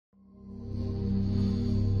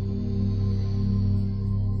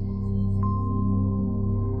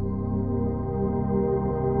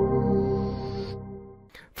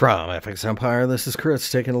From FXEmpire, this is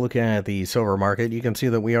Chris taking a look at the silver market. You can see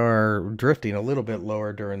that we are drifting a little bit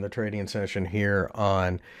lower during the trading session here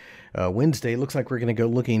on Wednesday. Looks like we're going to go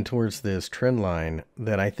looking towards this trend line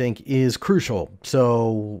that I think is crucial.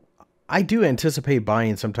 So I do anticipate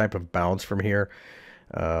buying some type of bounce from here.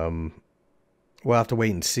 We'll have to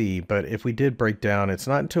wait and see, but if we did break down, it's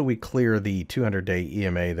not until we clear the 200-day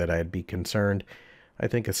EMA that I'd be concerned. I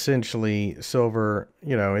think essentially silver,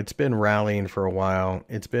 it's been rallying for a while.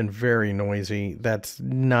 It's been very noisy. That's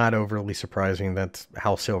not overly surprising. That's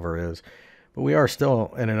how silver is. But we are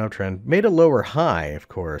still in an uptrend. Made a lower high, of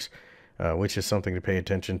course, which is something to pay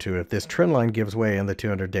attention to. If this trend line gives way in the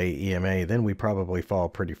 200-day EMA, then we probably fall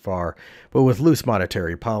pretty far. But with loose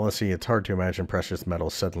monetary policy, it's hard to imagine precious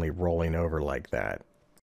metals suddenly rolling over like that.